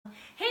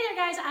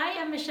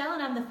I'm Michelle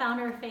and I'm the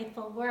founder of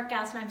Faithful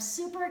Workouts, and I'm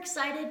super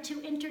excited to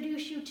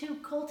introduce you to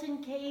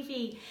Colton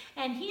Cavey.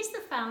 And he's the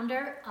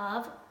founder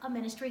of a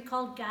ministry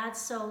called God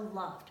So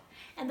Loved.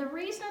 And the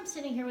reason I'm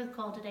sitting here with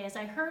Cole today is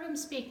I heard him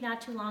speak not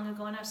too long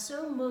ago, and I was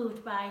so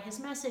moved by his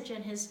message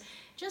and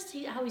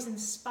how he's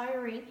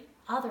inspiring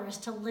others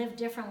to live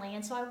differently.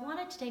 And so I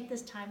wanted to take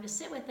this time to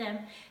sit with him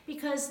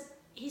because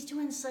he's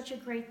doing such a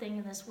great thing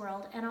in this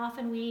world, and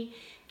often we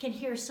can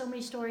hear so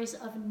many stories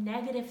of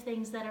negative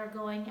things that are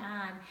going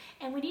on,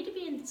 and we need to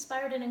be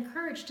inspired and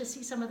encouraged to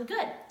see some of the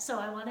good. So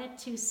I wanted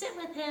to sit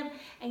with him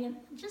and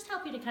just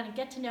help you to kind of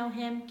get to know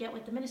him, get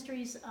what the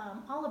ministry's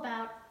all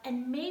about,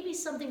 and maybe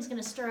something's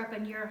going to stir up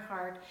in your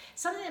heart,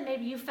 something that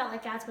maybe you felt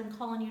like God's been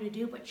calling you to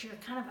do, but you're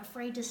kind of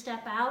afraid to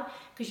step out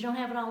because you don't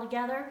have it all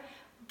together.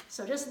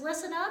 So just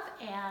listen up,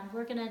 and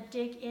we're going to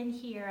dig in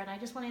here. And I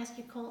just want to ask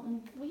you,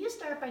 Colton, will you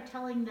start by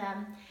telling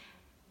them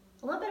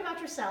a little bit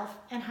about yourself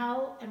and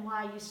how and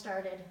why you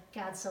started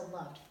God So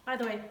Loved? By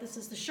the way, this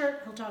is the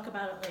shirt. He'll talk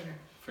about it later.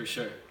 For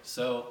sure.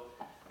 So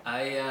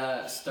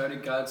I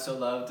started God So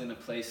Loved in a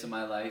place in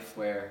my life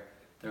where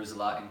there was a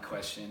lot in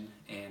question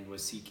and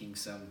was seeking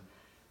some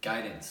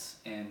guidance.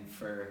 And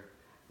for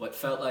what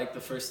felt like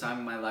the first time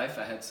in my life,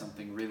 I had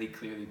something really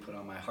clearly put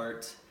on my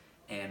heart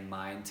and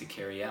mind to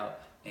carry out.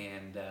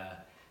 And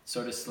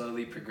sort of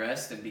slowly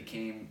progressed and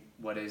became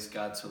what is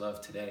God So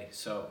Loved today.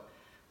 So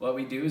what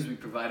we do is we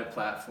provide a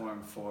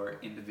platform for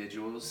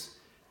individuals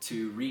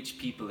to reach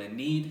people in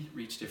need,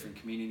 reach different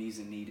communities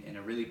in need in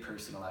a really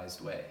personalized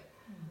way,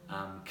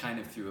 kind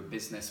of through a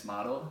business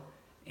model.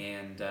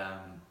 And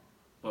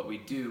what we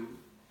do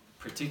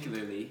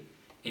particularly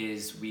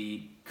is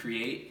we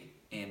create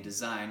and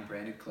design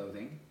branded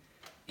clothing,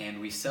 and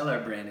we sell our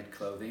branded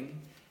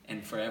clothing,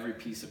 and for every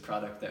piece of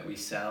product that we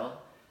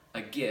sell,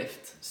 a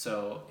gift,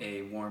 so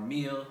a warm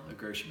meal, a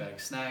grocery bag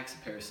of snacks, a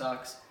pair of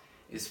socks,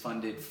 is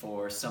funded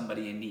for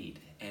somebody in need.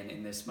 And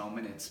in this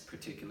moment, it's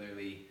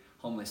particularly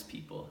homeless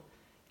people.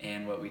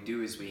 And what we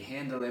do is we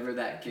hand deliver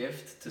that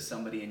gift to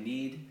somebody in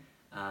need.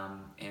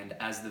 And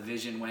as the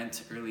vision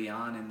went early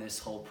on in this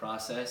whole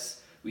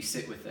process, we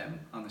sit with them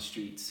on the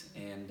streets,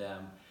 and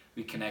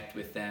we connect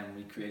with them.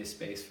 We create a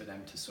space for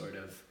them to sort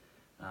of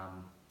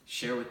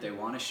share what they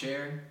want to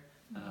share,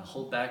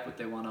 hold back what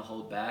they want to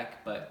hold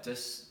back, but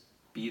just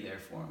be there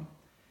for them.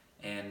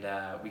 And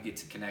we get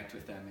to connect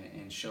with them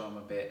and show them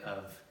a bit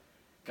of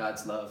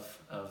God's love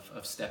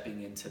of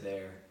stepping into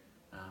their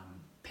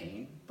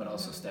pain, but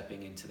also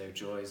stepping into their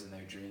joys and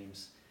their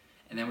dreams.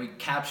 And then we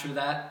capture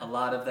that, a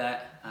lot of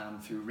that,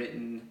 through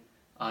written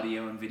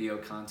audio and video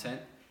content,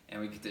 and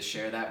we get to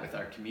share that with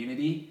our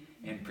community,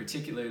 and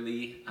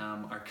particularly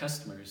our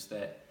customers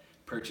that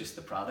purchase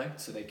the product,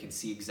 so they can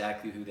see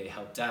exactly who they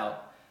helped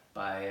out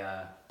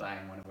by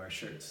buying one of our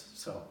shirts.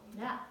 So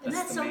yeah, and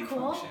that's so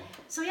cool. Function.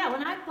 So yeah,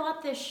 when I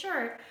bought this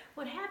shirt,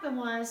 what happened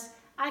was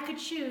I could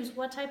choose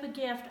what type of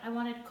gift I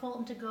wanted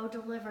Colton to go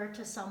deliver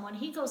to someone.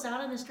 He goes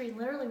out on the street and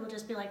literally will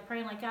just be like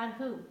praying like, God,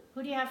 who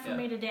do you have for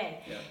me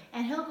today? Yeah.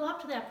 And he'll go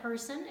up to that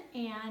person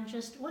and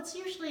just, how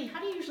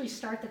do you usually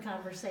start the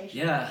conversation?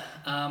 Yeah,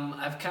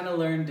 I've kind of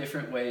learned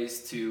different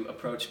ways to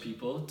approach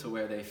people to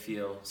where they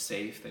feel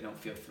safe, they don't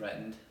feel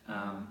threatened,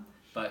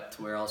 but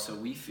to where also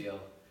we feel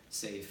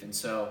safe. And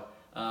so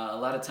a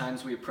lot of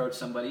times we approach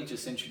somebody,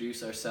 just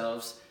introduce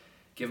ourselves,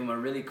 give them a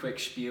really quick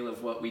spiel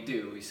of what we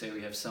do. We say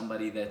we have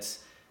somebody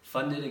that's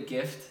funded a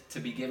gift to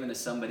be given to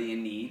somebody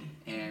in need,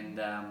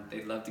 and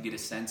they'd love to get a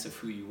sense of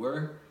who you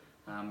were,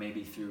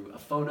 maybe through a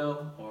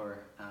photo or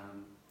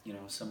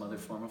some other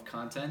form of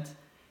content.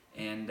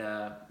 And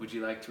would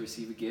you like to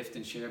receive a gift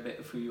and share a bit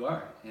of who you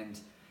are? And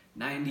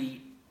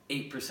 98%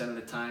 of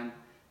the time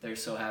they're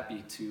so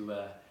happy to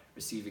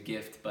receive a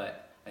gift,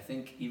 but I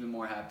think even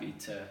more happy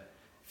to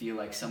feel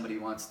like somebody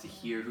wants to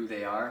hear who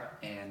they are,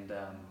 and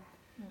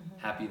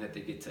happy that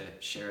they get to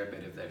share a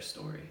bit of their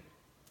story.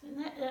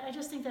 And I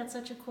just think that's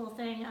such a cool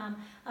thing.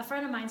 A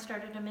friend of mine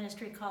started a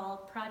ministry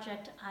called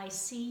Project I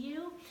See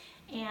You,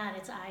 and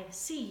it's I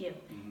See You.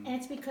 And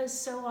it's because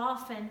so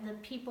often the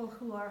people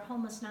who are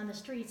homeless and on the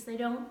streets, they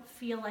don't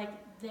feel like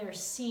they're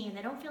seen.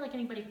 They don't feel like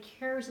anybody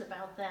cares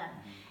about them.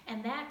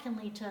 And that can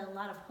lead to a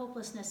lot of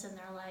hopelessness in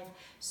their life.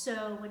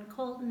 So when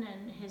Colton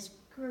and his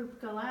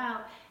group go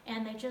out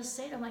and they just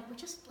say to them,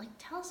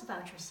 tell us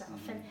about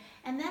yourself.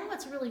 And then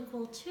what's really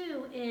cool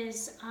too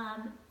is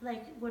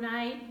when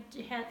I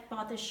had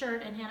bought this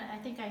shirt and I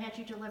think I had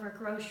you deliver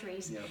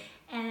groceries,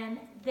 and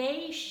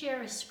they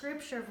share a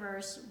scripture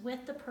verse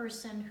with the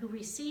person who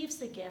receives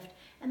the gift,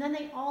 and then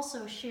they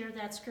also share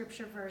that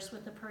scripture verse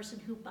with the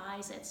person who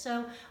buys it.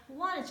 So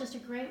one, it's just a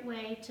great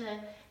way to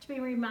be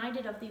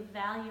reminded of the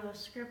value of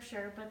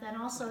scripture, but then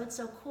also it's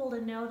so cool to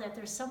know that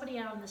there's somebody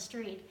out on the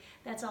street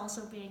that's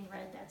also being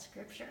read that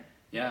scripture.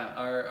 Yeah,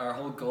 our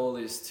whole goal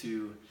is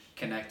to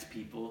connect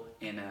people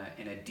in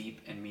a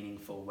deep and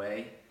meaningful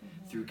way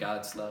through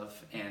God's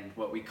love. And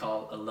what we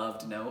call a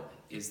loved note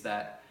is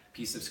that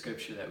piece of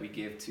scripture that we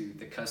give to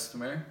the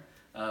customer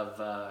of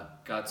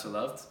God So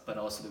Loved, but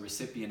also the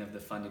recipient of the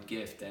funded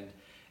gift. And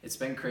it's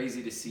been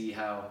crazy to see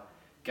how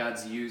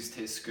God's used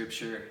his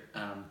scripture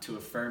to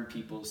affirm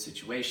people's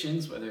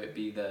situations, whether it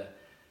be the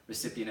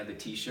recipient of the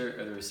t-shirt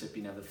or the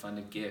recipient of the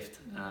funded gift.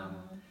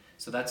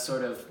 So that's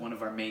sort of one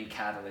of our main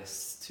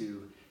catalysts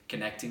to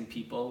connecting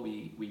people.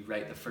 We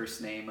write the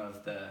first name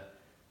of the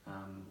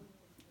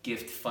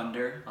gift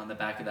funder on the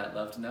back of that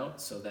loved note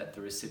so that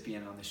the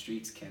recipient on the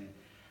streets can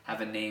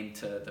have a name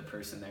to the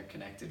person they're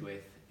connected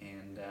with.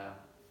 And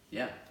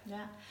yeah.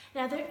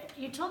 Now,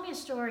 you told me a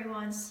story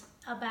once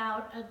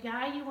about a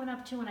guy you went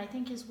up to, and I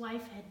think his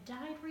wife had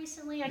died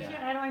recently. I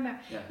don't remember.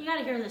 Yeah. You got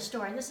to hear this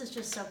story. This is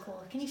just so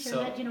cool. Can you share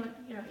that? You know,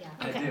 yeah.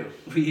 Okay. I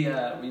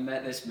do. We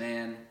met this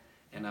man,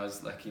 and I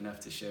was lucky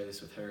enough to share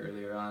this with her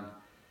earlier on,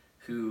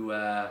 who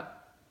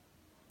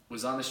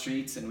was on the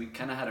streets, and we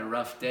kind of had a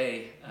rough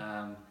day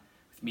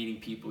with meeting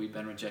people. We'd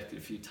been rejected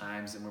a few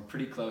times, and we're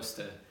pretty close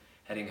to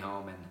heading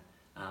home.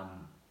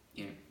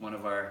 And one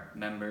of our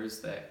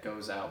members that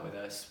goes out with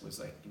us was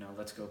like,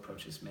 let's go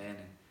approach this man.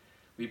 And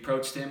we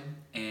approached him,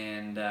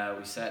 and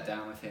we sat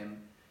down with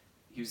him.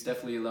 He was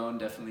definitely alone,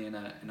 definitely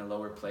in a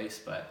lower place,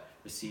 but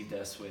received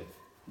us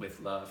with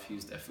love. He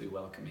was definitely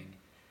welcoming.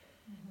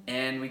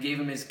 And we gave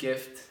him his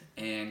gift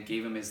and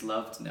gave him his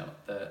loved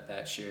note,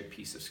 that shared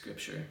piece of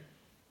scripture.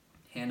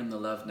 Hand him the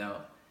love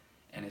note,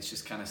 and it's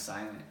just kind of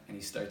silent, and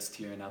he starts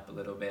tearing up a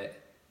little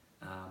bit.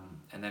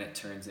 And then it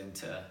turns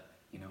into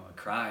a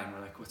cry, and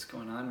we're like, what's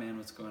going on, man?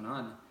 What's going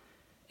on?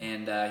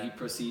 And he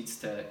proceeds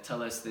to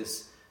tell us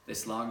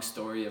this long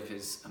story of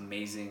his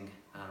amazing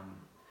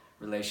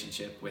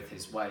relationship with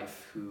his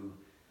wife, who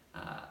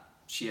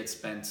she had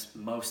spent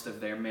most of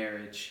their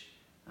marriage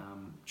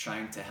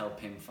trying to help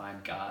him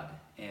find God.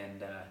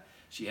 And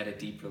she had a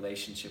deep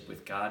relationship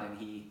with God, and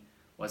he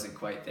wasn't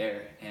quite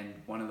there. And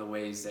one of the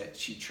ways that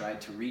she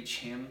tried to reach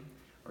him,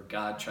 or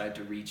God tried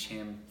to reach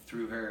him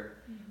through her,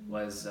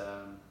 was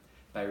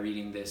by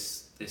reading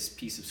this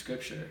piece of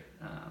scripture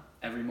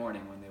every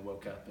morning when they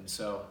woke up. And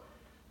so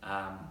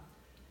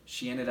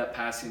she ended up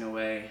passing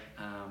away,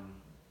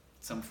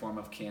 some form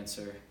of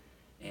cancer,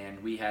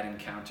 and we had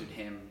encountered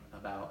him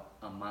about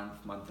a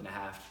month and a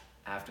half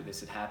after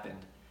this had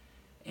happened.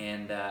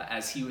 And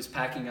as he was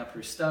packing up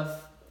her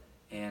stuff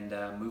and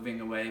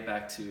moving away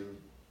back to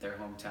their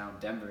hometown,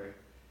 Denver,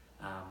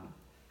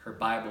 her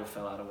Bible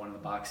fell out of one of the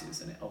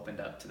boxes, and it opened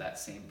up to that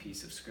same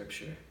piece of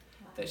scripture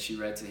that she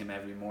read to him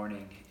every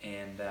morning.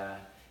 And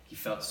he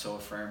felt so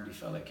affirmed. He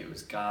felt like it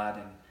was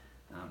God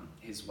and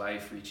his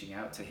wife reaching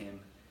out to him.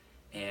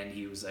 And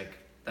he was like,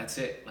 that's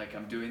it. Like,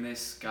 I'm doing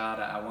this. God,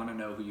 I want to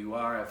know who you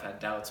are. I've had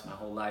doubts my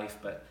whole life,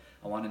 but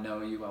I want to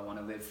know you. I want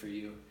to live for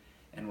you.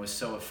 And was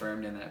so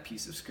affirmed in that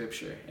piece of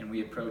scripture. And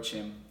we approach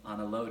him on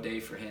a low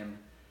day for him,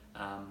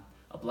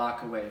 a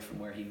block away from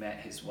where he met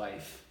his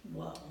wife.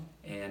 Whoa.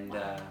 And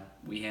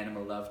we hand him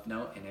a loved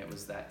note, and it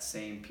was that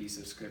same piece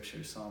of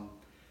scripture, Psalm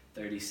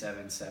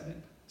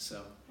 37:7.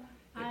 So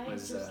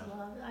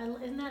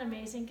isn't that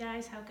amazing,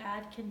 guys, how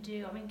God can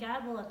do? I mean,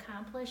 God will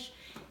accomplish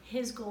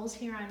his goals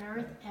here on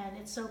earth, and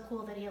it's so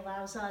cool that he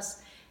allows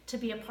us to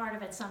be a part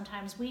of it.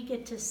 Sometimes we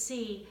get to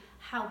see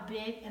how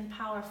big and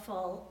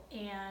powerful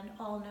and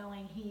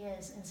all-knowing he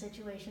is in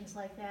situations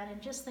like that.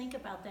 And just think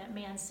about that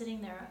man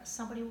sitting there.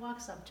 Somebody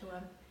walks up to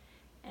him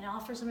and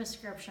offers him a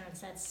scripture.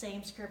 It's that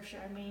same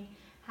scripture. I mean,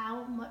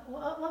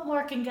 what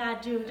more can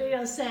God do?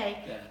 Say,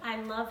 yeah.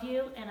 I love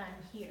you and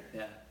I'm here.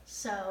 Yeah.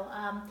 So,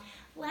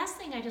 last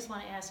thing I just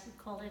want to ask you,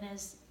 Colton,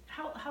 is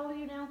how old are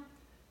you now?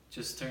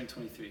 Just turned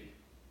 23.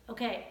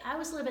 Okay, I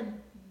was living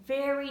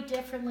very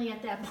differently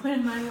at that point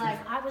in my life.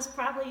 I was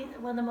probably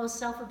one of the most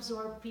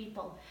self-absorbed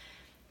people.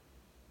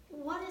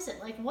 What is it?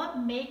 Like, what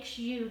makes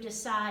you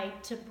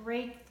decide to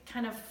break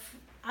kind of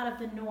out of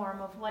the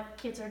norm of what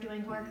kids are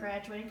doing who are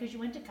graduating, because you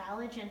went to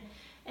college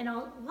and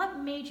all? What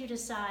made you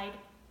decide,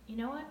 you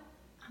know what,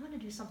 I'm going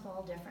to do something a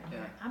little different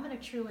here. I'm going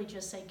to truly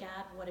just say,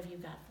 God, what have you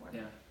got for me?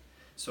 Yeah.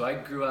 So I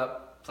grew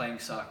up playing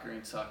soccer,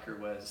 and soccer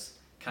was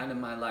kind of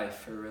my life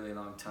for a really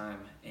long time.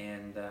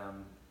 And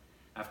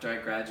after I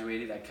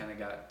graduated, I kind of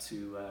got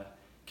to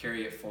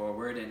carry it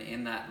forward. And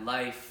in that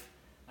life,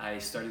 I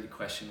started to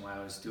question why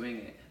I was doing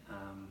it.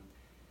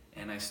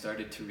 And I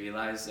started to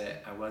realize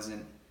that I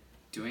wasn't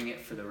doing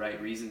it for the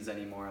right reasons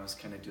anymore. I was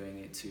kind of doing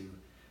it to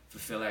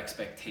fulfill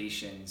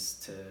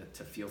expectations,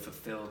 to feel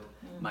fulfilled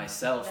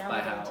myself by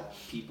how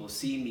people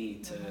see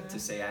me, to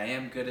say I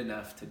am good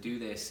enough to do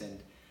this.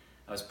 And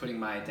I was putting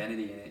my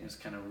identity in it. It was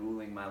kind of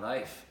ruling my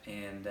life.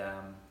 And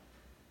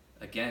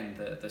again,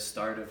 the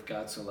start of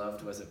God So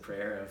Loved was a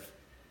prayer of,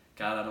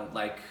 God, I don't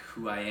like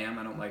who I am.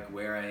 I don't like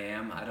where I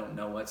am. I don't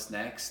know what's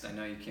next. I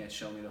know you can't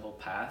show me the whole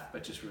path,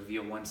 but just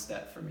reveal one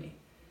step for me.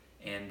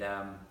 And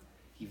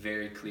he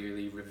very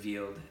clearly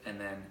revealed and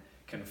then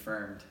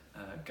confirmed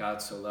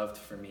God So Loved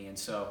for me. And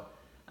so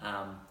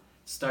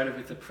started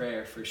with a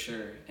prayer for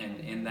sure. And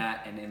in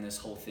that and in this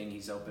whole thing,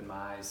 he's opened my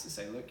eyes to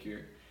say, look, your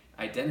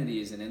identity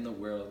isn't in the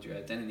world. Your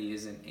identity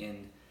isn't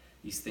in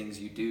these things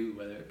you do,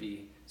 whether it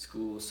be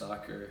school,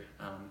 soccer,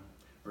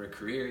 or a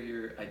career.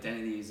 Your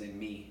identity is in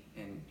me,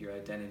 and your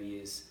identity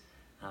is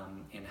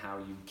in how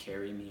you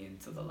carry me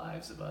into the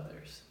lives of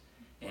others.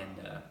 And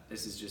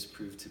this has just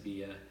proved to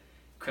be a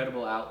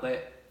incredible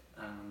outlet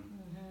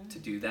to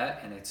do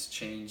that, and it's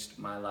changed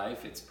my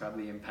life. It's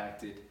probably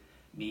impacted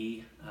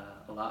me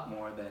a lot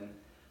more than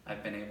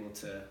I've been able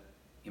to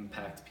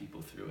impact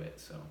people through it.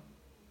 So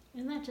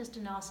isn't that just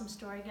an awesome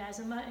story, guys?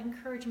 And my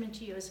encouragement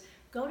to you is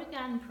go to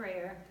God in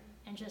prayer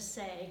and just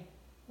say,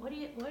 what do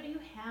you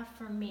have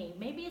for me?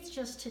 Maybe it's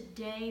just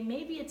today.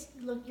 Maybe it's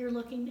you're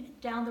looking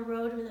down the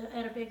road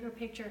at a bigger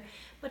picture.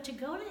 But to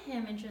go to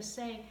him and just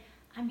say,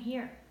 I'm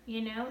here.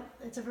 You know,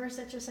 it's a verse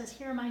that just says,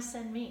 here am I,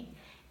 send me.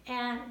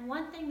 And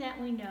one thing that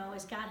we know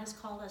is God has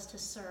called us to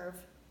serve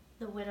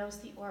the widows,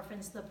 the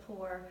orphans, the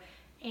poor.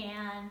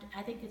 And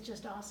I think it's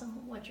just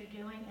awesome what you're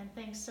doing, and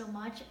thanks so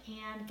much.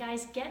 And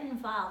guys, get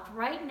involved.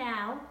 Right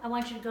now, I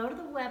want you to go to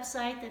the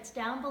website that's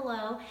down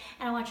below,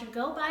 and I want you to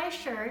go buy a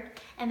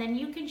shirt, and then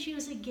you can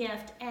choose a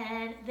gift,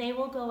 and they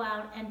will go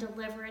out and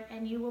deliver it,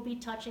 and you will be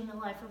touching the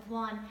life of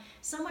one.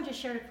 Someone just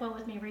shared a quote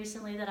with me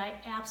recently that I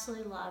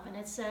absolutely love, and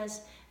it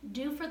says,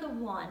 do for the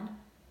one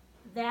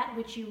that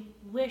which you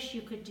wish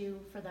you could do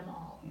for them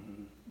all.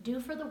 Do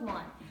for the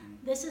one.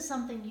 This is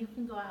something you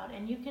can go out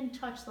and you can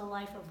touch the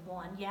life of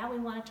one. Yeah, we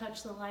want to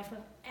touch the life of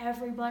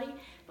everybody,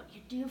 but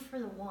you do for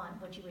the one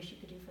what you wish you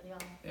could do for the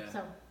all. Yeah.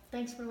 So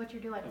thanks for what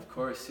you're doing. Of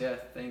course, yeah.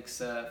 Thanks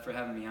for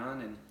having me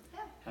on, and Yeah.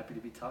 happy to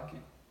be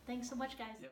talking. Thanks so much, guys. Yep.